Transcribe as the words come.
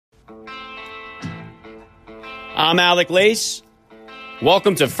I'm Alec Lace.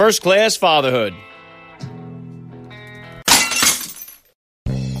 Welcome to First Class Fatherhood.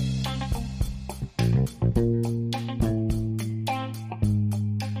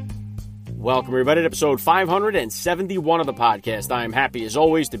 Welcome, everybody, to episode 571 of the podcast. I am happy, as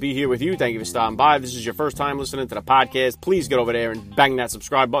always, to be here with you. Thank you for stopping by. If this is your first time listening to the podcast, please get over there and bang that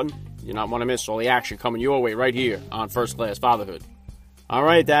subscribe button. You don't want to miss all the action coming your way right here on First Class Fatherhood. All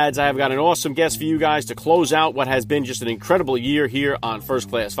right, dads, I have got an awesome guest for you guys to close out what has been just an incredible year here on First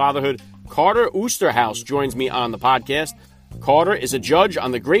Class Fatherhood. Carter Oosterhuis joins me on the podcast. Carter is a judge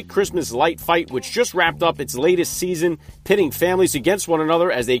on the Great Christmas Light Fight, which just wrapped up its latest season, pitting families against one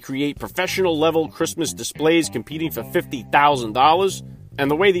another as they create professional-level Christmas displays competing for $50,000. And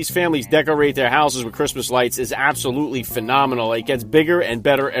the way these families decorate their houses with Christmas lights is absolutely phenomenal. It gets bigger and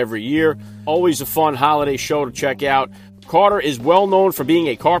better every year. Always a fun holiday show to check out. Carter is well known for being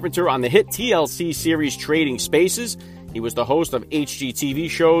a carpenter on the hit TLC series Trading Spaces. He was the host of HGTV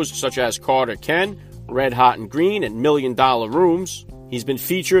shows such as Carter Ken, Red Hot and Green, and $1 Million Rooms. He's been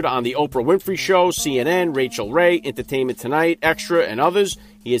featured on The Oprah Winfrey Show, CNN, Rachel Ray, Entertainment Tonight, Extra, and others.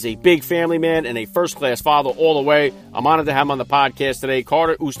 He is a big family man and a first-class father all the way. I'm honored to have him on the podcast today.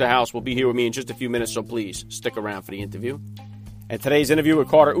 Carter Oosterhuis will be here with me in just a few minutes, so please stick around for the interview. And today's interview with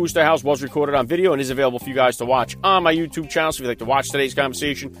Carter Oosterhuis was recorded on video and is available for you guys to watch on my YouTube channel. So if you'd like to watch today's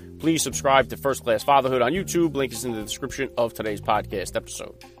conversation, please subscribe to First Class Fatherhood on YouTube. Link is in the description of today's podcast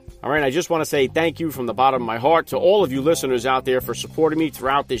episode. All right, I just want to say thank you from the bottom of my heart to all of you listeners out there for supporting me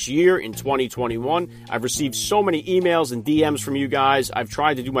throughout this year in 2021. I've received so many emails and DMs from you guys. I've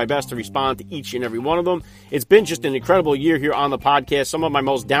tried to do my best to respond to each and every one of them. It's been just an incredible year here on the podcast. Some of my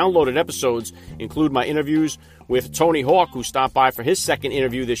most downloaded episodes include my interviews with Tony Hawk, who stopped by for his second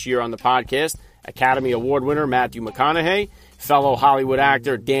interview this year on the podcast, Academy Award winner Matthew McConaughey, fellow Hollywood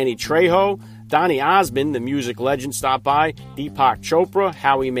actor Danny Trejo, Donny Osmond, the music legend, stopped by, Deepak Chopra,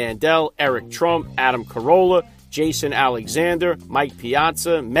 Howie Mandel, Eric Trump, Adam Carolla, Jason Alexander, Mike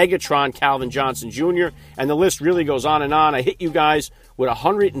Piazza, Megatron, Calvin Johnson Jr., and the list really goes on and on. I hit you guys with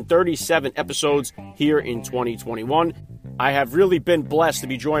 137 episodes here in 2021. I have really been blessed to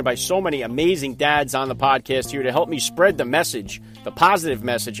be joined by so many amazing dads on the podcast here to help me spread the message, the positive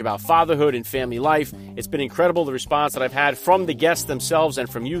message about fatherhood and family life. It's been incredible, the response that I've had from the guests themselves and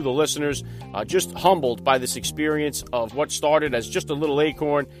from you, the listeners. Just humbled by this experience of what started as just a little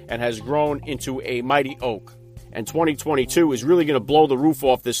acorn and has grown into a mighty oak. And 2022 is really going to blow the roof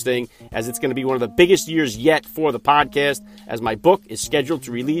off this thing, as it's going to be one of the biggest years yet for the podcast, as my book is scheduled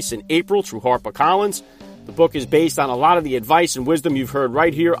to release in April through HarperCollins. The book is based on a lot of the advice and wisdom you've heard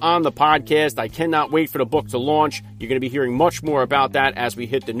right here on the podcast. I cannot wait for the book to launch. You're going to be hearing much more about that as we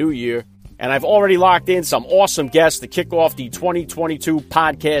hit the new year. And I've already locked in some awesome guests to kick off the 2022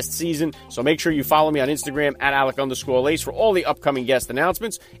 podcast season. So make sure you follow me on Instagram at Alec_Lace for all the upcoming guest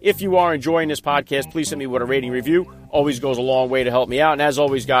announcements. If you are enjoying this podcast, please send me with a rating review. Always goes a long way to help me out. And as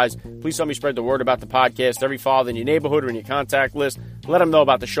always, guys, please help me spread the word about the podcast. Every father in your neighborhood or in your contact list, let them know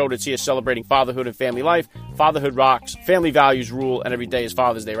about the show that's here celebrating fatherhood and family life. Fatherhood rocks, family values rule, and every day is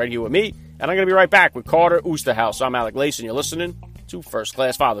Father's Day right here with me. And I'm going to be right back with Carter Oosterhuis. I'm Alec Lace, and you're listening to First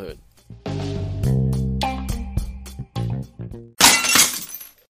Class Fatherhood.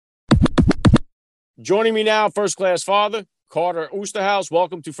 Joining me now, First Class Father, Carter Oosterhuis.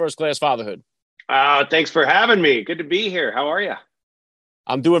 Welcome to First Class Fatherhood. Thanks for having me. Good to be here. How are you?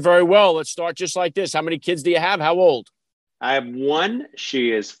 I'm doing very well. Let's start just like this. How many kids do you have? How old? I have one.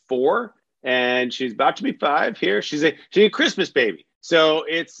 She is 4, and she's about to be 5 here. She's a Christmas baby. So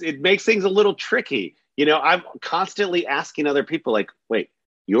it makes things a little tricky. You know, I'm constantly asking other people, like, wait,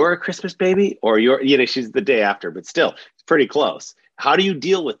 you're a Christmas baby? Or she's the day after, but still, it's pretty close. How do you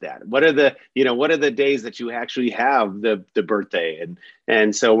deal with that? What are the days that you actually have the birthday?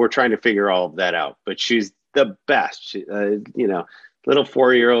 And so we're trying to figure all of that out. But she's the best. She, little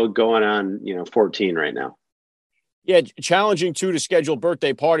 4-year-old going on, 14 right now. Yeah, challenging too to schedule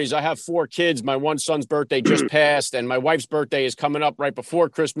birthday parties. I have 4 kids. My one son's birthday just passed, and my wife's birthday is coming up right before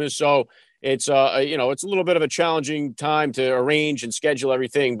Christmas. So it's it's a little bit of a challenging time to arrange and schedule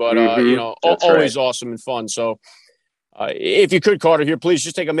everything. But always right. Awesome and fun. So. If you could, Carter, here, please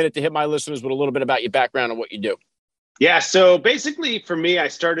just take a minute to hit my listeners with a little bit about your background and what you do. Yeah, so basically for me, I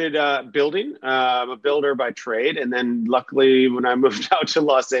started building. I'm a builder by trade. And then luckily, when I moved out to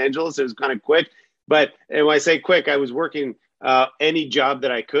Los Angeles, it was kind of quick. But when I say quick, I was working any job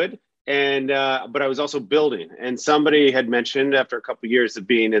that I could. But I was also building. And somebody had mentioned after a couple of years of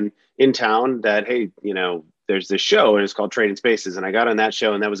being in town that, hey, there's this show and it's called Trading Spaces. And I got on that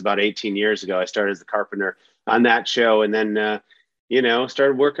show, and that was about 18 years ago. I started as a carpenter on that show. And then,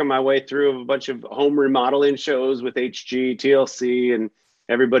 started working my way through a bunch of home remodeling shows with HG, TLC, and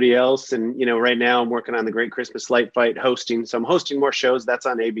everybody else. And, right now I'm working on the Great Christmas Light Fight hosting. So I'm hosting more shows. That's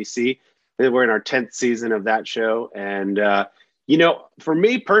on ABC. And we're in our 10th season of that show. And, for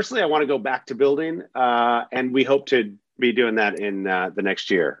me personally, I want to go back to building. And we hope to be doing that in the next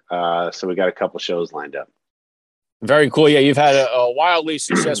year. So we got a couple shows lined up. Very cool. Yeah, you've had a wildly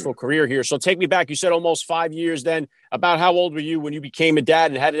successful career here. So take me back. You said almost 5 years then. About how old were you when you became a dad,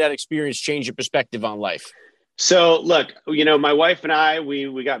 and how did that experience change your perspective on life? So look, my wife and I,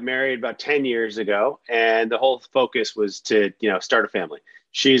 we got married about 10 years ago, and the whole focus was to, start a family.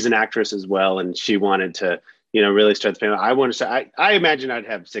 She's an actress as well, and she wanted to, really start the family. I wanted to, I imagine I'd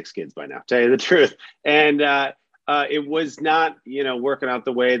have 6 kids by now, to tell you the truth. And, it was not, working out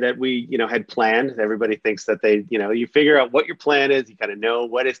the way that we, had planned. Everybody thinks that they, you figure out what your plan is. You kind of know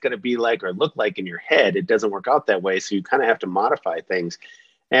what it's going to be like or look like in your head. It doesn't work out that way. So you kind of have to modify things.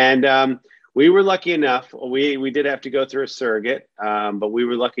 And we were lucky enough. We did have to go through a surrogate, but we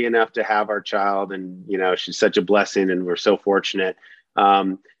were lucky enough to have our child. And, she's such a blessing, and we're so fortunate.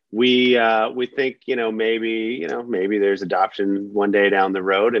 We think, maybe there's adoption one day down the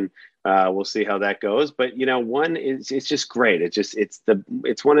road, and we'll see how that goes. But, it's just great.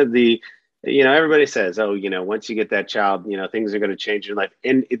 It's one of the, everybody says, oh, once you get that child, things are going to change in your life.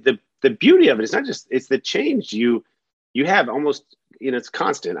 And the beauty of it is not just, it's the change you have almost, it's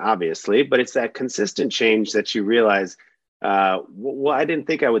constant, obviously, but it's that consistent change that you realize, well, I didn't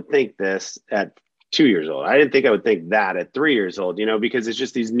think I would think this at 2 years old. I didn't think I would think that at 3 years old, because it's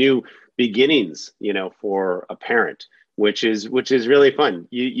just these new beginnings, for a parent, which is really fun.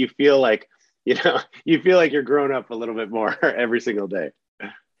 You feel like, you're growing up a little bit more every single day.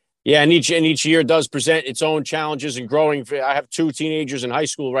 Yeah, and each year does present its own challenges and growing. I have 2 teenagers in high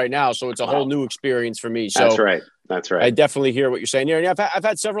school right now, so it's a whole new experience for me. So That's right. I definitely hear what you're saying here. And I've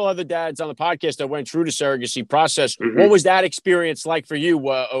had several other dads on the podcast that went through the surrogacy process. Mm-hmm. What was that experience like for you?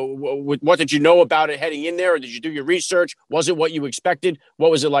 What did you know about it heading in there, or did you do your research? Was it what you expected?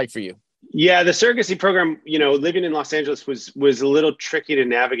 What was it like for you? Yeah, the surrogacy program, living in Los Angeles was a little tricky to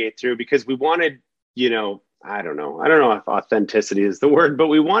navigate through, because we wanted, I don't know if authenticity is the word, but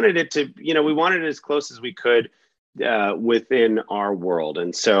we wanted it to, we wanted it as close as we could within our world.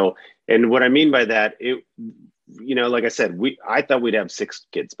 And so, and what I mean by that, like I said, I thought we'd have 6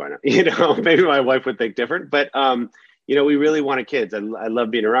 kids by now, maybe my wife would think different, but, we really wanted kids. I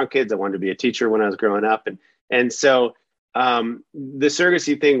love being around kids. I wanted to be a teacher when I was growing up. And so the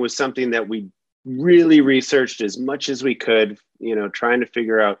surrogacy thing was something that we really researched as much as we could, trying to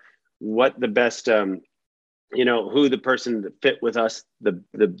figure out what the best, who the person that fit with us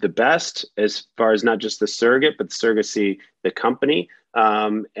the best, as far as not just the surrogate, but the surrogacy, the company,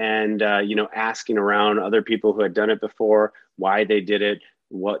 and asking around other people who had done it before, why they did it,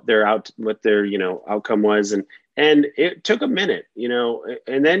 what their outcome was, and it took a minute,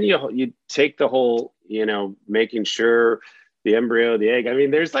 and then you take the whole, making sure the embryo, the egg. I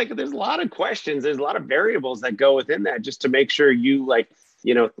mean, there's a lot of questions. There's a lot of variables that go within that, just to make sure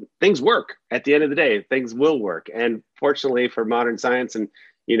things work. At the end of the day, things will work. And fortunately for modern science and,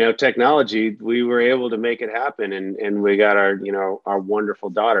 technology, we were able to make it happen. And we got our wonderful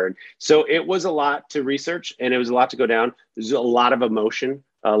daughter. And so it was a lot to research, and it was a lot to go down. There's a lot of emotion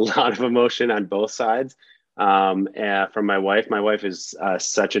on both sides. From my wife. My wife is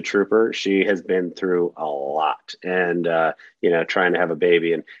such a trooper. She has been through a lot, and trying to have a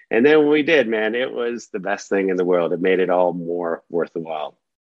baby, and then when we did, man, it was the best thing in the world. It made it all more worth the while.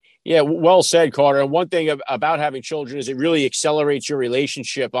 Yeah, well said, Carter. And one thing about having children is it really accelerates your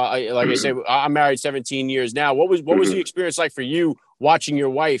relationship. I said, I'm married 17 years now. What was the experience like for you watching your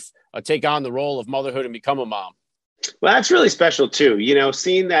wife take on the role of motherhood and become a mom? Well, that's really special too.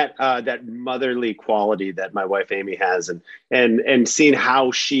 Seeing that that motherly quality that my wife Amy has, and seeing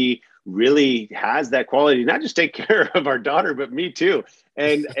how she really has that quality, not just take care of our daughter, but me too.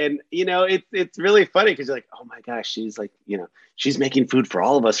 And it's really funny, because you're like, oh my gosh, she's like, she's making food for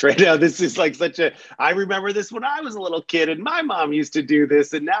all of us right now. This is like I remember this when I was a little kid, and my mom used to do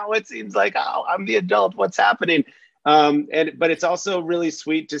this, and now it seems like, oh, I'm the adult. What's happening? But it's also really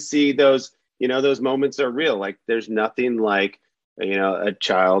sweet to see those. Those moments are real. Like, there's nothing like, a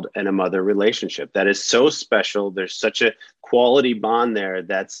child and a mother relationship that is so special. There's such a quality bond there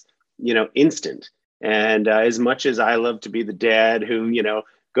that's, instant. And as much as I love to be the dad who,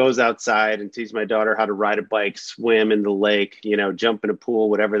 goes outside and teaches my daughter how to ride a bike, swim in the lake, jump in a pool,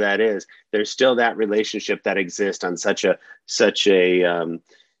 whatever that is, there's still that relationship that exists on such a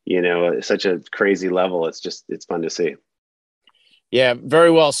crazy level. It's fun to see. Yeah, very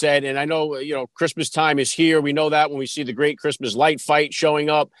well said. And I know, Christmas time is here. We know that when we see the great Christmas light fight showing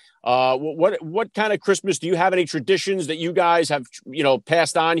up. What kind of Christmas, do you have any traditions that you guys have,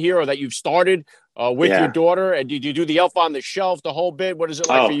 passed on here or that you've started with your Yeah. daughter? And did you do the elf on the shelf the whole bit? What is it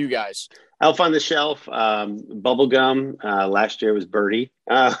like for Oh, you guys? Elf on the Shelf, bubble gum. Last year was Birdie.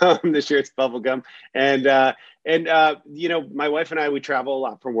 This year it's bubble gum. And my wife and I, we travel a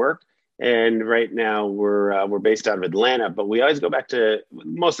lot for work. And right now we're based out of Atlanta, but we always go back to,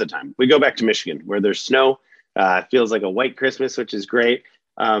 most of the time we go back to Michigan where there's snow. It feels like a white Christmas, which is great.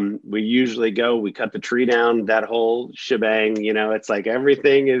 We usually we cut the tree down, that whole shebang. It's like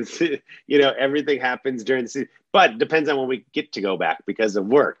everything is, everything happens during the season, but depends on when we get to go back because of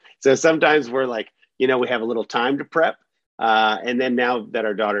work. So sometimes we're like, we have a little time to prep. And then now that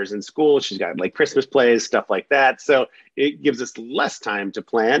our daughter's in school, she's got like Christmas plays, stuff like that. So it gives us less time to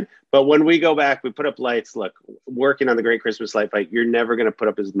plan. But when we go back, we put up lights. Look, working on the Great Christmas Light Fight, you're never going to put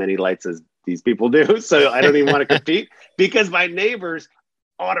up as many lights as these people do. So I don't even want to compete because my neighbors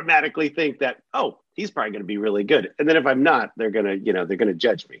automatically think that, oh, he's probably going to be really good. And then if I'm not, they're going to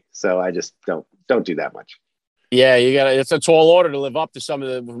judge me. So I just don't do that much. Yeah, it's a tall order to live up to some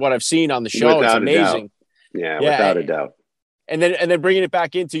of what I've seen on the show. Without It's a doubt. amazing. Yeah, Yeah. without a doubt. And then bringing it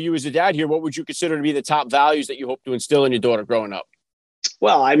back into you as a dad here, what would you consider to be the top values that you hope to instill in your daughter growing up?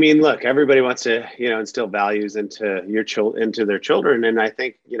 Well, I mean, look, everybody wants to, instill values into into their children, and I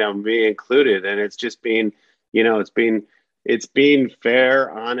think, me included. And it's just being, it's being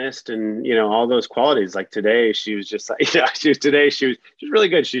fair, honest, and all those qualities. Like today, she was just like, she was really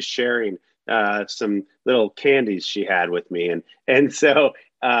good. She's sharing some little candies she had with me, and so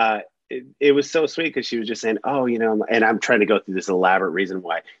it was so sweet because she was just saying, oh, and I'm trying to go through this elaborate reason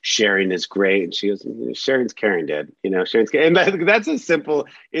why sharing is great. And she goes, sharing's caring, Dad. Sharing's caring. And that's a simple,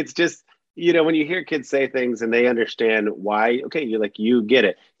 it's just, when you hear kids say things and they understand why, okay, you're like, you get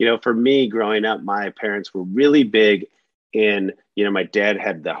it. For me growing up, my parents were really big in, my dad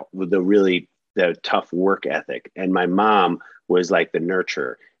had the tough work ethic, and my mom was like the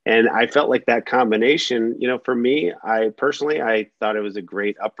nurturer. And I felt like that combination, for me, I thought it was a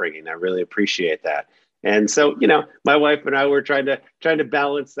great upbringing. I really appreciate that. And so, my wife and I were trying to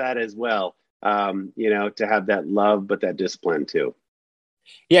balance that as well, to have that love, but that discipline too.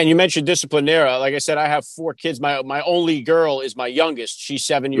 Yeah, and you mentioned discipline there. Like I said, I have 4 kids. My only girl is my youngest. She's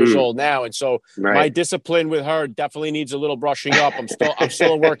 7 years old now, and so Right. my discipline with her definitely needs a little brushing up. I'm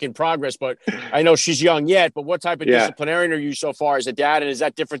still a work in progress, but I know she's young yet. But what type of disciplinarian are you so far as a dad, and is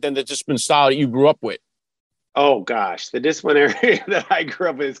that different than the discipline style that you grew up with? Oh gosh, the disciplinary that I grew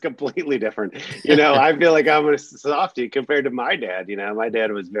up with is completely different. I feel like I'm a softie compared to my dad. My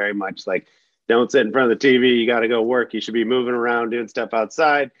dad was very much like, don't sit in front of the TV. You got to go work. You should be moving around, doing stuff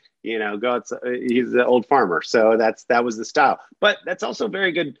outside. Go outside. He's an old farmer, so that was the style. But that's also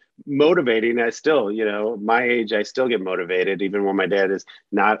very good motivating. I still, my age, I still get motivated even when my dad is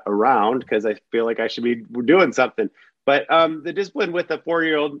not around because I feel like I should be doing something. But the discipline with a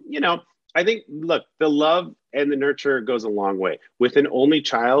 4-year-old, I think, look, the love and the nurture goes a long way. With an only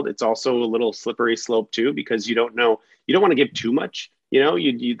child, it's also a little slippery slope too, because you don't want to give too much.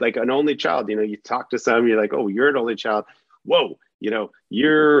 You like an only child, you talk to some, you're like, oh, you're an only child. Whoa,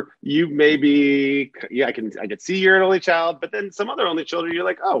 you maybe, yeah, I could see you're an only child, but then some other only children, you're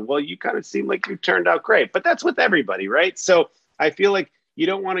like, oh, well, you kind of seem like you turned out great. But that's with everybody, right? So I feel like you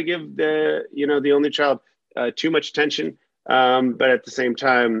don't want to give the only child too much attention. But at the same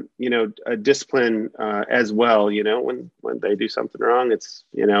time, a discipline as well. When they do something wrong,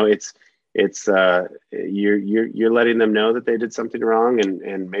 you're letting them know that they did something wrong,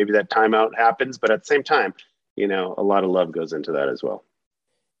 and maybe that timeout happens. But at the same time, a lot of love goes into that as well.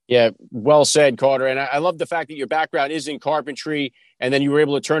 Yeah, well said, Carter. And I love the fact that your background is in carpentry, and then you were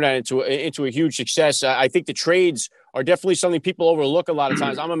able to turn that into a huge success. I think the trades are definitely something people overlook a lot of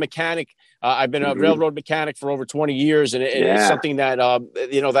times. I'm a mechanic. I've been a railroad mechanic for over 20 years, and it's something that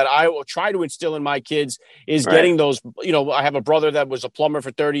that I will try to instill in my kids is getting those. I have a brother that was a plumber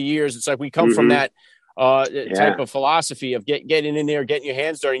for 30 years. It's like we come from that type of philosophy of getting in there, getting your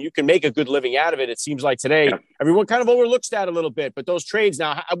hands dirty. You can make a good living out of it. It seems like today everyone kind of overlooks that a little bit, but those trades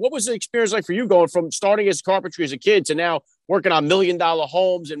now, what was the experience like for you going from starting as carpentry as a kid to now working on $1 million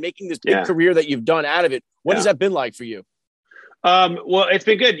homes and making this big career that you've done out of it? What has that been like for you? Well, it's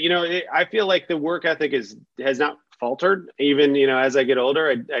been good. I feel like the work ethic has not faltered even, as I get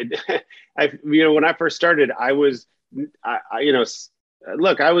older. I when I first started, I was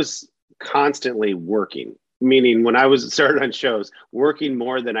constantly working, meaning when I was started on shows, working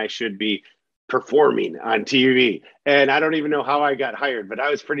more than I should be performing on TV. And I don't even know how I got hired, but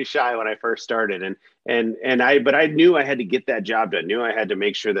I was pretty shy when I first started. But I knew I had to get that job done. Knew I had to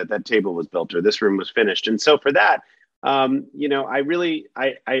make sure that that table was built or this room was finished. And so for that, I really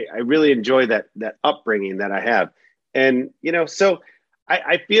enjoy that upbringing that I have. And, so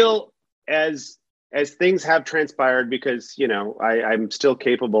I feel as things have transpired, because, I'm still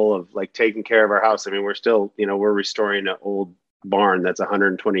capable of like taking care of our house. I mean, we're still, we're restoring an old barn that's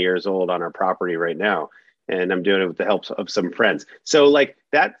 120 years old on our property right now. And I'm doing it with the help of some friends. So like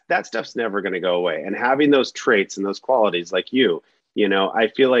that stuff's never going to go away. And having those traits and those qualities like I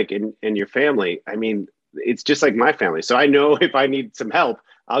feel like in your family, I mean, it's just like my family. So I know if I need some help,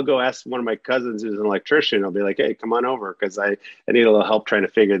 I'll go ask one of my cousins who's an electrician. I'll be like, hey, come on over, because I need a little help trying to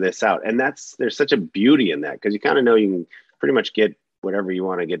figure this out. And there's such a beauty in that, because you kind of know you can pretty much get whatever you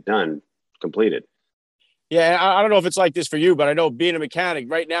want to get done completed. Yeah, I don't know if it's like this for you, but I know being a mechanic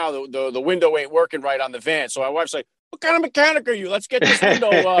right now, the window ain't working right on the van. So my wife's like, what kind of mechanic are you? Let's get this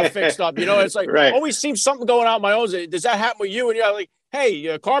window fixed up. It's like, right. Always seems something going out my own. Does that happen with you? And you're like,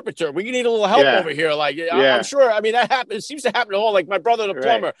 hey, carpenter, we need a little help over here. Like, I'm sure. I mean, that happens. It seems to happen to all. Like my brother, the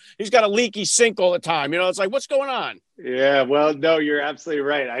plumber, right. He's got a leaky sink all the time. It's like, what's going on? Yeah, well, no, you're absolutely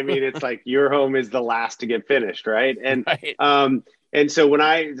right. I mean, it's like your home is the last to get finished, right? And right. And so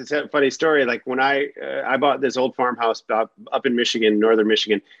it's a funny story. Like when I bought this old farmhouse up in Michigan, northern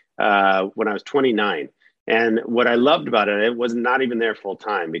Michigan, when I was 29. And what I loved about it was not even there full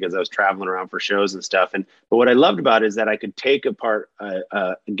time, because I was traveling around for shows and stuff. But what I loved about it is that I could take apart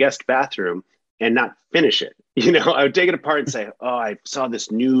a guest bathroom and not finish it. I would take it apart and say, oh, I saw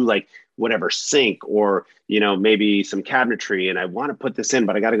this new, like, whatever sink, or, maybe some cabinetry, and I want to put this in,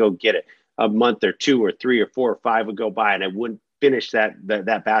 but I got to go get it. A month or 2 or 3 or 4 or 5 would go by, and I wouldn't finish that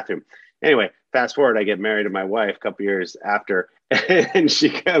bathroom. Anyway, fast forward, I get married to my wife a couple years after, and she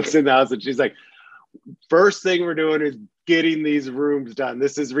comes in the house and she's like, first thing we're doing is getting these rooms done.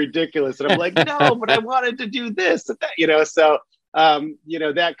 This is ridiculous. And I'm like, no, but I wanted to do this and that, so,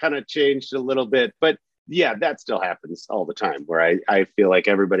 that kind of changed a little bit. But yeah, that still happens all the time, where I feel like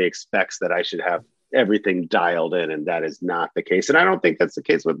everybody expects that I should have everything dialed in, and that is not the case. And I don't think that's the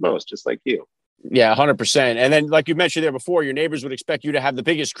case with most, just like you. Yeah, 100%. And then, like you mentioned there before, your neighbors would expect you to have the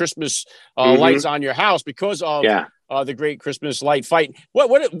biggest Christmas lights on your house because of the great Christmas light fight.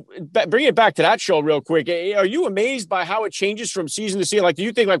 Bring it back to that show real quick. Are you amazed by how it changes from season to season? Like, do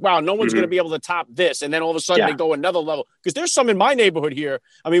you think like, wow, no one's going to be able to top this? And then all of a sudden they go another level? Because there's some in my neighborhood here.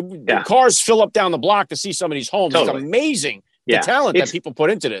 I mean, cars fill up down the block to see some of these homes. Totally. It's amazing the talent that people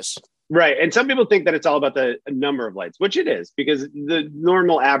put into this. Right. And some people think that it's all about the number of lights, which it is, because the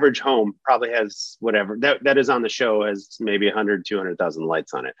normal average home probably has whatever that is on the show has maybe 100, 200,000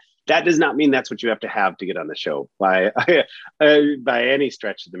 lights on it. That does not mean that's what you have to get on the show by any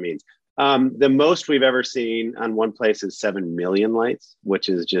stretch of the means. The most we've ever seen on one place is 7 million lights, which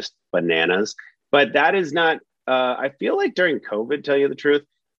is just bananas. But that is not, I feel like during COVID, tell you the truth,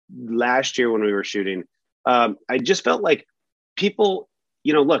 last year when we were shooting, I just felt like people,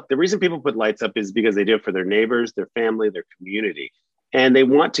 look, the reason people put lights up is because they do it for their neighbors, their family, their community, and they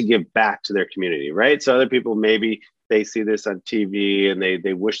want to give back to their community, right? So other people, maybe they see this on TV and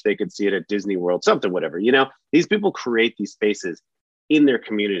they wish they could see it at Disney World, something, whatever, these people create these spaces in their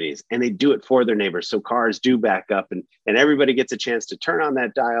communities, and they do it for their neighbors. So cars do back up, and everybody gets a chance to turn on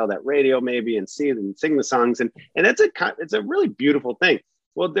that dial, that radio maybe, and see them sing the songs. And it's a really beautiful thing.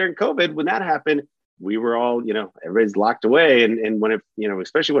 Well, during COVID, when that happened, we were all, everybody's locked away. And when it,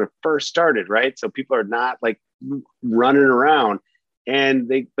 especially when it first started, right? So people are not like running around,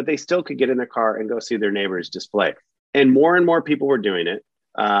 but they still could get in their car and go see their neighbors display. And more people were doing it,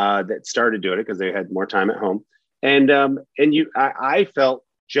 that started doing it because they had more time at home. I felt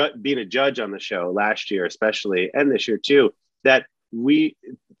being a judge on the show last year, especially, and this year too, that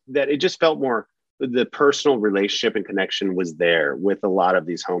it just felt more, the personal relationship and connection was there with a lot of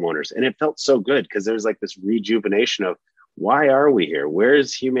these homeowners. And it felt so good because there's like this rejuvenation of, why are we here?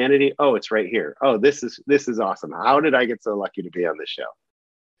 Where's humanity? Oh, it's right here. Oh, this is awesome. How did I get so lucky to be on this show?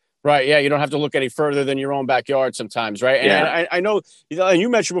 Right. Yeah. You don't have to look any further than your own backyard sometimes. Right. And I know, and you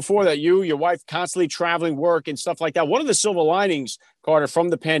mentioned before that your wife constantly traveling, work and stuff like that. One of the silver linings, Carter, from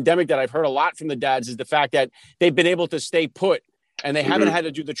the pandemic that I've heard a lot from the dads is the fact that they've been able to stay put. And they haven't had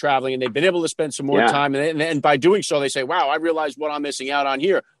to do the traveling, and they've been able to spend some more time. And by doing so, they say, wow, I realized what I'm missing out on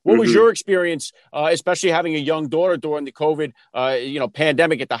here. What was your experience, especially having a young daughter during the COVID,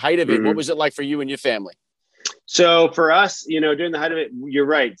 pandemic at the height of it? What was it like for you and your family? So for us, during the height of it, you're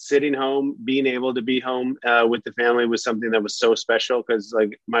right. Sitting home, being able to be home with the family was something that was so special because,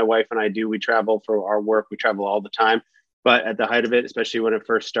 like, my wife and I we travel for our work. We travel all the time. But at the height of it, especially when it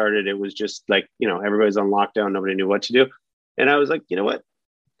first started, it was just like, everybody's on lockdown. Nobody knew what to do. And I was like, you know what?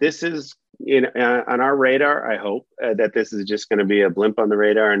 This is, on our radar. I hope that this is just going to be a blimp on the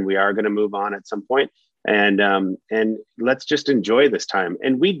radar, and we are going to move on at some point. And let's just enjoy this time.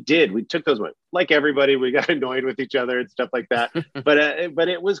 And we took those, like everybody, we got annoyed with each other and stuff like that. but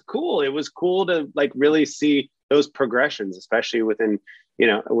it was cool. It was cool to like really see those progressions, especially within,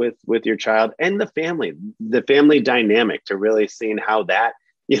 with your child and the family dynamic, to really seeing how that,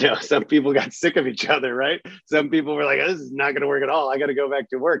 some people got sick of each other, right? Some people were like, oh, this is not going to work at all. I got to go back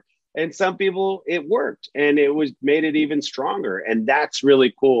to work. And some people, it worked, and it made it even stronger. And that's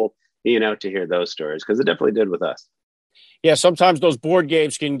really cool, to hear those stories, because it definitely did with us. Yeah, sometimes those board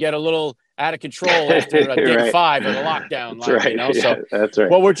games can get a little out of control after day right. 5 of the lockdown. That's right. Yeah, so that's right.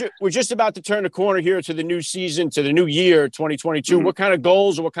 Well, we're just about to turn the corner here to the new season, to the new year, 2022. Mm-hmm. What kind of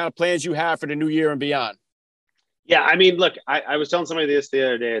goals or what kind of plans you have for the new year and beyond? Yeah, I mean, look, I was telling somebody this the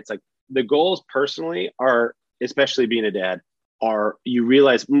other day. It's like the goals personally are, especially being a dad, you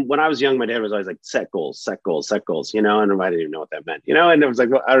realize when I was young, my dad was always like, set goals, set goals, set goals, and I didn't even know what that meant, and it was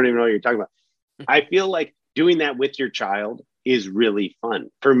like, well, I don't even know what you're talking about. I feel like doing that with your child is really fun.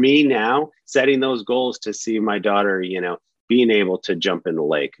 For me now, setting those goals to see my daughter, being able to jump in the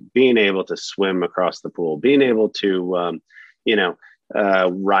lake, being able to swim across the pool, being able to,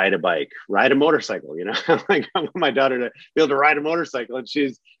 ride a bike, ride a motorcycle, like I want my daughter to be able to ride a motorcycle, and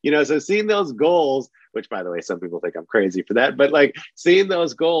she's, so seeing those goals, which by the way, some people think I'm crazy for that, but like seeing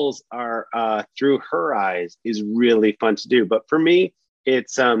those goals are through her eyes is really fun to do. But for me,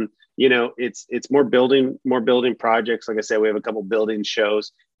 it's, it's more building projects. Like I said, we have a couple building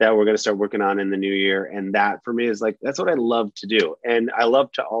shows that we're going to start working on in the new year. And that for me is like, that's what I love to do. And I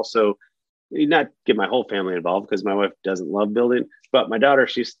love to also not get my whole family involved, because my wife doesn't love building, but my daughter,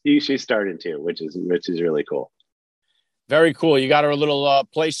 she's starting to, which is really cool. Very cool. You got her a little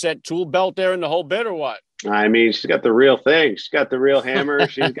play set tool belt there in the whole bit, or what? I mean, she's got the real thing. She's got the real hammer.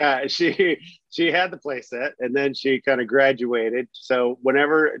 she had the play set, and then she kind of graduated. So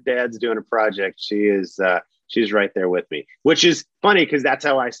whenever Dad's doing a project, she's right there with me, which is funny because that's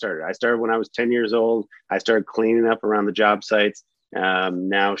how I started. I started when I was 10 years old. I started cleaning up around the job sites.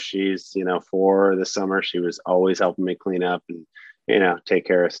 Now she's, 4 this summer. She was always helping me clean up and, take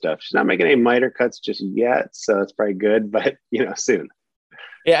care of stuff. She's not making any miter cuts just yet, so it's probably good, but, soon.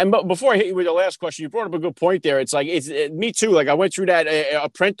 Yeah, and before I hit you with the last question, you brought up a good point there. It's like, me too. Like I went through that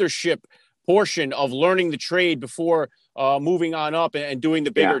apprenticeship portion of learning the trade before moving on up and doing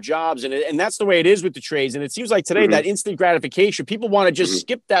the bigger jobs. And that's the way it is with the trades. And it seems like today that instant gratification, people want to just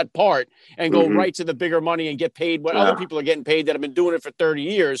skip that part and go right to the bigger money and get paid what other people are getting paid that have been doing it for 30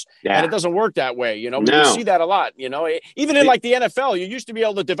 years. Yeah. And it doesn't work that way. We see that a lot, even in like the NFL, you used to be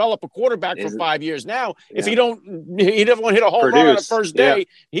able to develop a quarterback for 5 years. Now, if he doesn't hit a home run on the first day,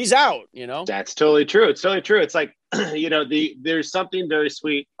 he's out, That's totally true. It's totally true. It's like, there's something very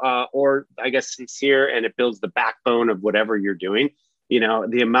sweet, or I guess sincere, and it builds the backbone of whatever you're doing.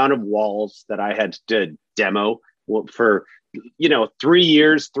 The amount of walls that I had to demo for, 3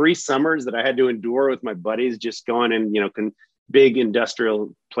 years, 3 summers that I had to endure with my buddies, just going in, big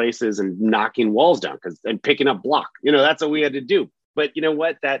industrial places and knocking walls down and picking up block. That's what we had to do. But you know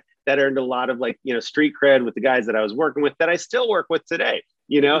what? That earned a lot of street cred with the guys that I was working with that I still work with today.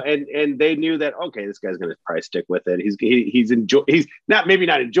 And they knew that, okay, this guy's going to probably stick with it. He's not, maybe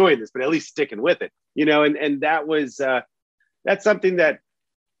not enjoying this, but at least sticking with it, and that was, that's something that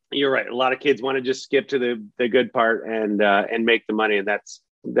you're right. A lot of kids want to just skip to the good part and make the money. And that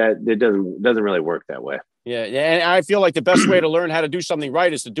it doesn't really work that way. Yeah. And I feel like the best way to learn how to do something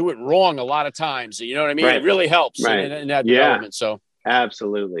right is to do it wrong a lot of times. You know what I mean? Right. It really helps in that development. So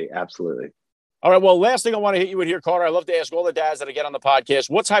absolutely. All right. Well, last thing I want to hit you with here, Carter, I love to ask all the dads that I get on the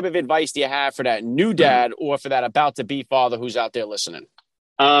podcast, what type of advice do you have for that new dad or for that about to be father who's out there listening?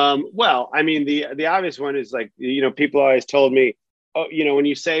 Well, I mean, the obvious one is like, people always told me, oh, when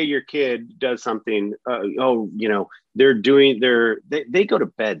you say your kid does something, they go to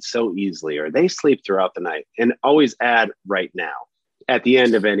bed so easily, or they sleep throughout the night, and always add right now at the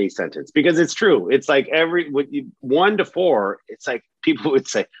end of any sentence, because it's true. It's like 1 to 4, it's like people would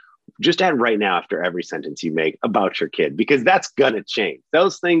say, just add right now after every sentence you make about your kid, because that's going to change.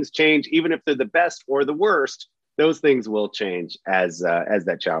 Those things change, even if they're the best or the worst, those things will change as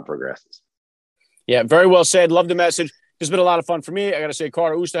that child progresses. Yeah, very well said. Love the message. It's been a lot of fun for me. I got to say,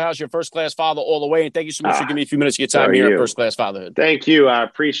 Carter Oosterhuis, your first-class father all the way. And thank you so much for giving me a few minutes of your time here at First Class Fatherhood. Thank you. I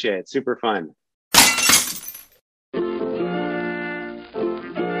appreciate it. Super fun.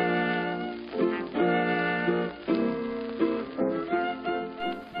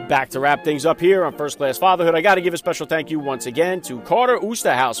 Back to wrap things up here on First Class Fatherhood. I got to give a special thank you once again to Carter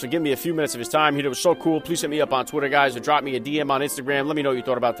Oosterhouse for giving me a few minutes of his time. He was so cool. Please hit me up on Twitter, guys, or drop me a DM on Instagram. Let me know what you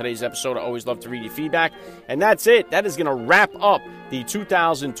thought about today's episode. I always love to read your feedback. And that's it. That is going to wrap up the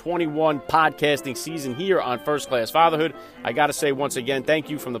 2021 podcasting season here on First Class Fatherhood. I got to say once again, thank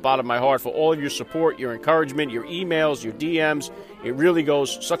you from the bottom of my heart for all of your support, your encouragement, your emails, your DMs. It really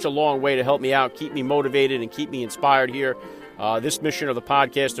goes such a long way to help me out, keep me motivated, and keep me inspired here. This mission of the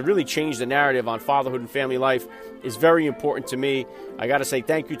podcast to really change the narrative on fatherhood and family life is very important to me. I got to say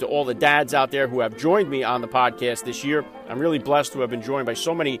thank you to all the dads out there who have joined me on the podcast this year. I'm really blessed to have been joined by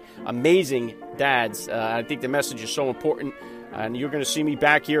so many amazing dads. I think the message is so important. And you're going to see me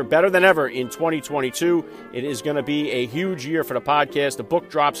back here better than ever in 2022. It is going to be a huge year for the podcast. The book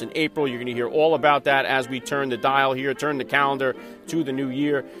drops in April. You're going to hear all about that as we turn the dial here, turn the calendar to the new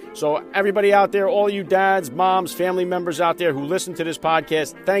year. So everybody out there, all you dads, moms, family members out there who listen to this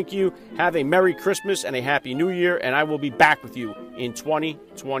podcast, thank you. Have a Merry Christmas and a Happy New Year, and I will be back with you in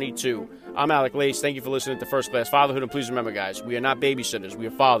 2022. I'm Alec Lace. Thank you for listening to First Class Fatherhood. And please remember, guys, we are not babysitters. We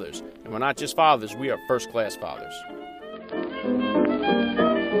are fathers. And we're not just fathers. We are first-class fathers.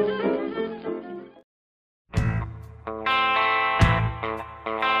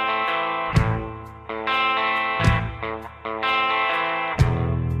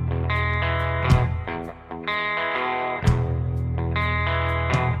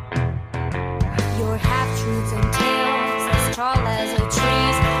 Your half-truths and tales as tall as a trees.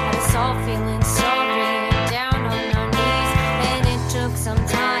 I was all feeling